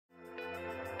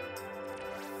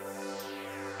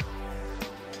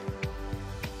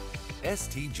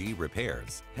STG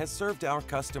Repairs has served our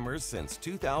customers since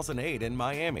 2008 in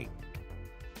Miami.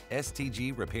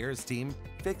 STG Repairs team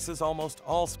fixes almost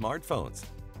all smartphones,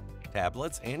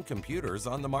 tablets, and computers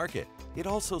on the market. It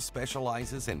also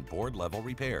specializes in board-level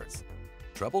repairs.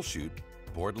 Troubleshoot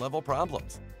board-level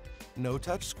problems. No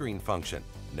touchscreen function,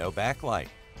 no backlight,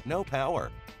 no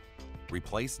power.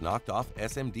 Replace knocked-off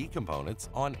SMD components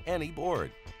on any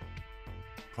board.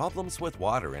 Problems with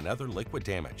water and other liquid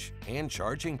damage, and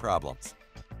charging problems.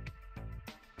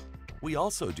 We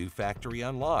also do factory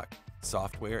unlock,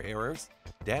 software errors,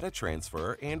 data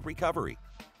transfer, and recovery.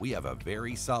 We have a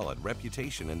very solid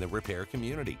reputation in the repair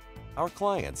community. Our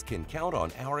clients can count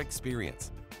on our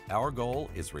experience. Our goal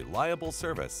is reliable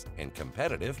service and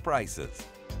competitive prices.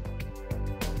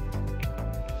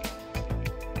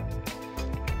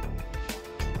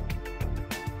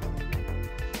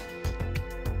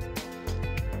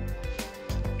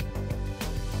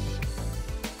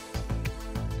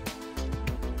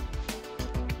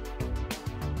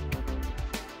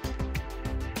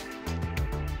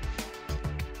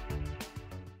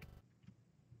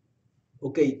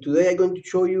 Okay, today I'm going to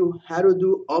show you how to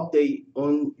do update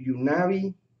on your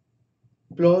Naviplus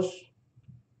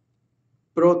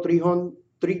Pro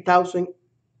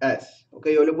 3000S.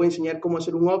 Okay, yo les voy a enseñar cómo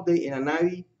hacer un update en la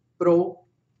Naviplus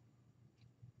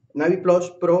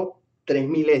Pro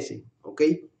 3000S. Ok,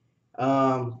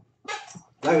 la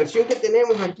versión que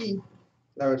tenemos aquí,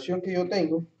 la versión que yo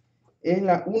tengo, es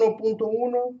la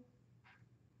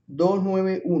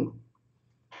 1.1.291.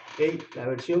 Okay, la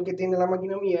versión que tiene la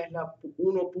máquina mía es la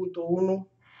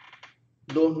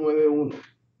 1.1.291.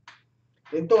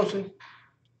 Entonces,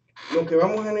 lo que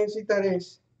vamos a necesitar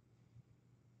es,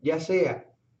 ya sea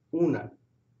una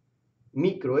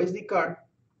micro SD card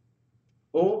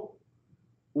o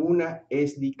una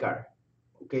SD card.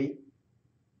 Okay,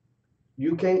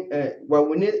 what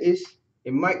we need is a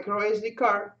micro SD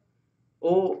card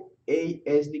o a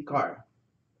SD card.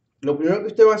 Lo primero que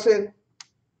usted va a hacer,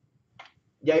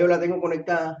 ya yo la tengo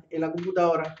conectada en la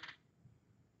computadora.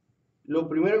 Lo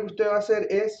primero que usted va a hacer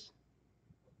es,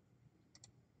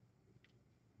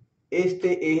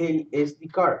 este es el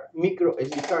SD card, micro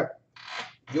SD card.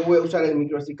 Yo voy a usar el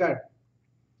micro SD card.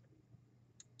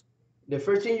 The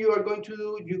first thing you are going to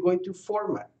do, you're going to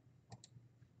format.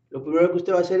 Lo primero que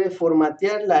usted va a hacer es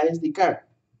formatear la SD card.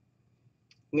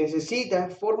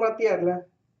 Necesita formatearla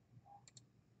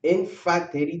en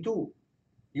FAT32.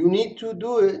 You need to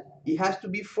do it. It has to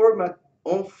be format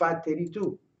on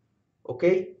FAT32.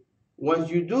 Okay. Once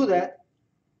you do that,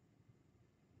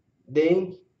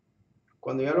 then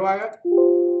cuando ya lo haga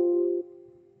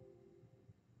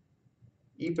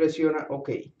y presiona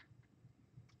OK.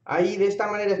 Ahí de esta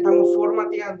manera estamos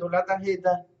formateando la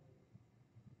tarjeta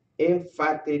en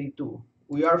FAT32.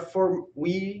 We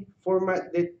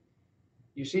format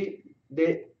you see,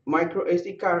 the micro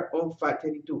SD card on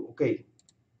FAT32. Okay.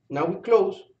 Now we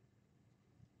close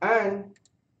and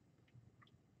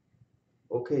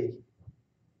okay.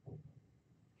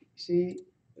 See,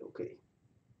 okay.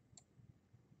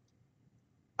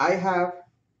 I have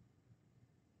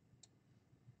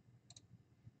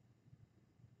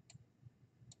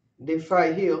the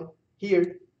file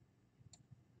here.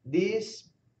 This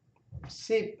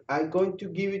zip, I'm going to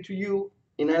give it to you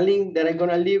in a link that I'm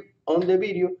gonna leave on the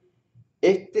video.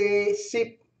 Este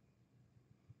zip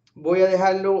voy a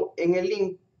dejarlo en el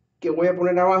link que voy a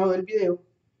poner abajo del video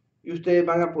y ustedes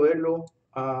van a poderlo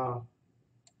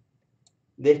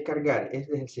descargar.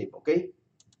 Este es el zip, ok.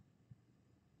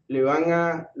 Lo van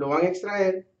a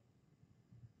extraer.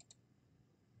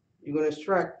 You're going to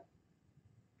extract,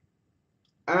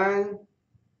 and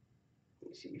let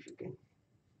me see if you can.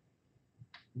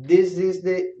 This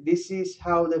is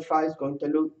how the file is going to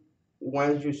look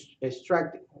once you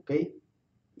extract it. Okay,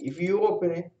 if you open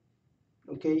it,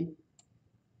 okay,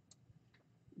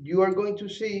 you are going to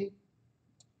see.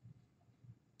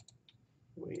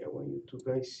 Wait, I want you to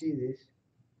guys see this.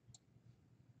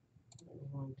 I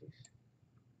don't want this.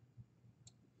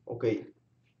 Okay,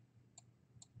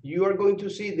 you are going to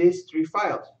see these three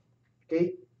files.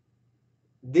 Okay,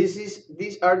 these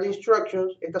are the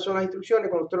instructions. Estas son las instrucciones.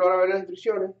 Cuando usted lo va a ver las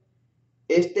instrucciones,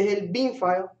 este es el bin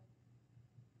file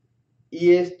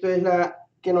y esto es la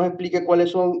que nos explica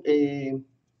cuáles son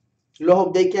los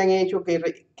updates que han hecho,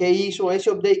 que hizo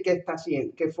ese update que está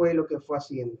haciendo, que fue lo que fue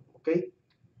haciendo. Okay,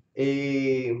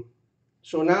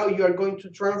 so now you are going to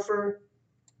transfer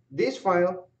this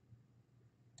file,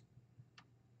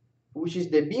 which is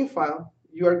the bin file.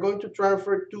 You are going to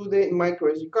transfer to the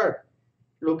micro SD card.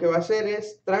 Lo que va a hacer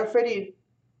es transferir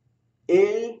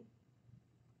el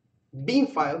bin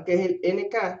file, que es el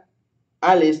NK,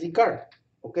 al SD card.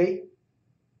 Ok.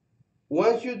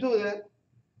 Once you do that,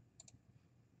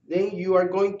 then you are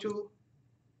going to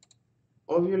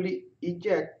obviously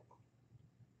eject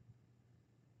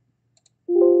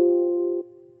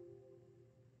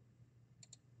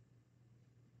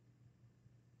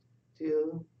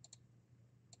till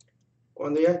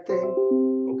cuando ya esté.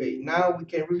 Okay, now we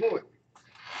can remove it.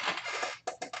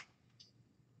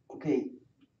 Okay,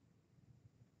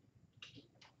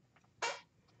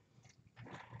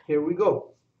 here we go.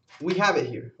 We have it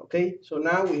here. Okay, so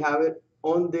now we have it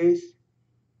on this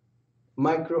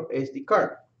micro SD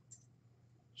card.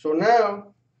 So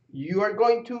now you are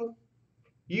going to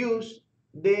use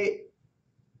the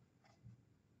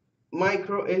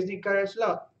micro SD card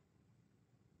slot.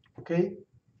 Okay,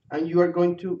 and you are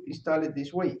going to install it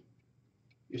this way.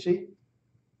 You see,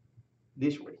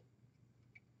 this way.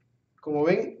 Como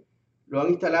ven, lo van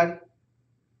a instalar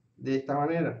de esta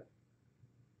manera.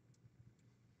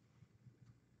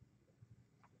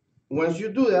 Once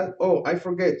you do that, oh, I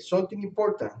forget something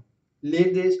important.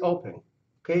 Leave this open.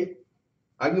 Okay,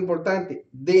 algo importante,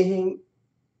 dejen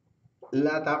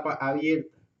la tapa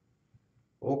abierta.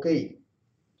 Okay,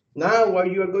 now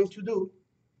what you are going to do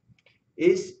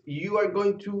is you are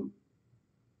going to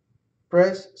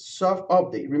press soft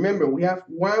update. Remember, we have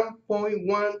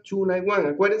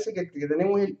 1.1291. Acuérdense que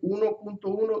tenemos el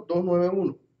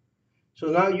 1.1291. So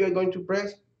now you are going to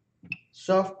press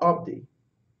soft update.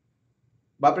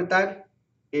 Va a apretar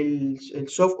el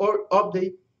soft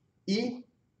update y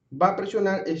va a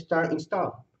presionar start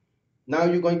install. Now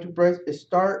you're going to press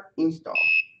start install.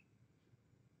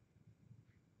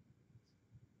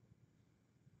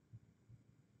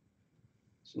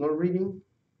 It's not reading.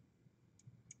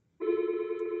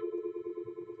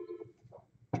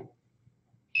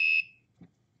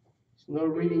 It's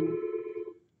not reading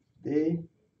the,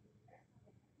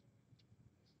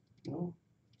 no,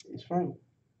 it's fine.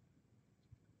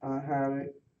 I have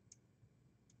it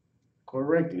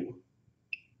correctly.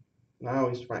 Now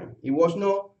it's fine. It was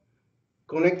not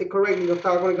connected correctly, no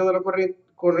estaba conectando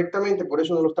correctamente, por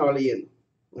eso no lo estaba leyendo.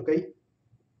 ¿Ok?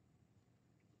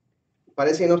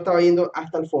 Parece que no estaba yendo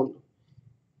hasta el fondo.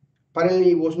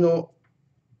 Apparently it was no,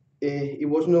 the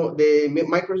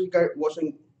micro SD card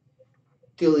wasn't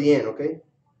till the end, okay?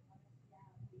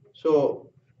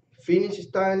 So, finish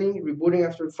installing, rebooting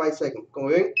after 5 seconds. Como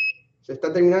ven, se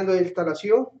está terminando la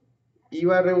instalación y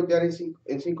va a rebotear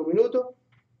en 5 minutos.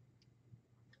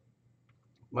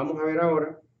 Vamos a ver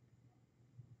ahora.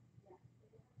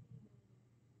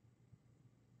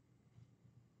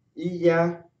 Y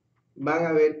ya van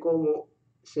a ver cómo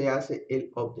se hace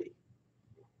el update.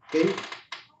 ¿Okay?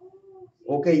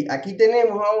 Ok, aquí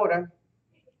tenemos ahora,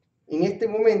 en este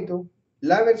momento,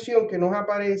 la versión que nos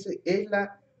aparece es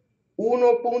la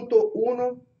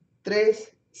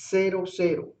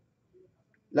 1.1300.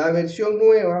 La versión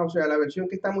nueva, o sea, la versión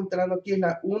que estamos instalando aquí es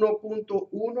la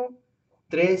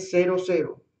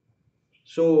 1.1300.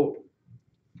 So,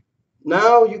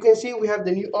 now you can see we have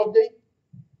the new update.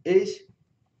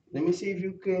 Let me see if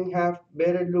you can have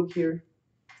better look here.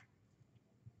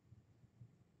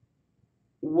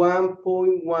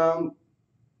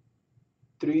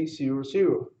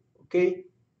 1.1300. Okay,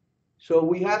 so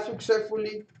we have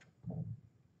successfully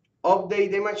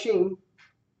updated the machine,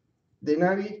 the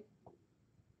Naviplus.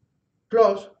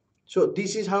 So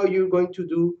this is how you're going to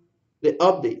do the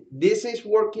update. This is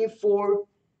working for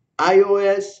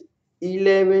iOS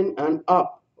 11 and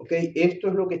up. Okay, esto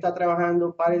es lo que está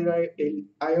trabajando para el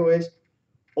iOS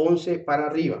 11 para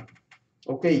arriba.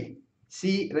 Ok,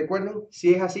 si recuerden,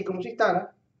 si es así como se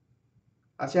instala,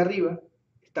 hacia arriba,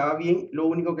 estaba bien, lo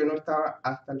único que no estaba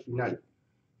hasta el final.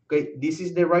 Okay, this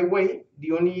is the right way.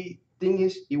 The only thing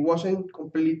is it wasn't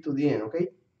complete to the end.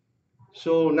 Okay,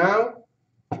 so now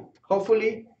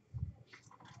hopefully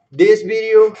this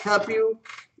video help you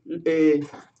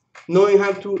knowing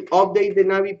how to update the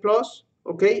Naviplus.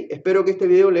 Ok, espero que este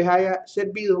video les haya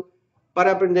servido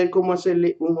para aprender cómo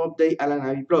hacerle un update a la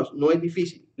Naviplus. No es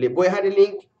difícil. Les voy a dejar el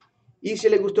link y si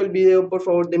les gustó el video, por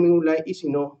favor denme un like y si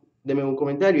no, denme un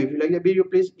comentario. If you like the video,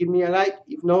 please give me a like.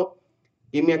 If not,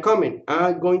 give me a comment.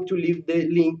 I'm going to leave the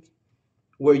link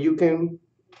where you can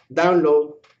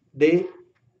download the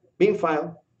bin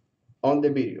file on the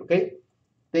video. Okay,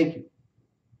 thank you.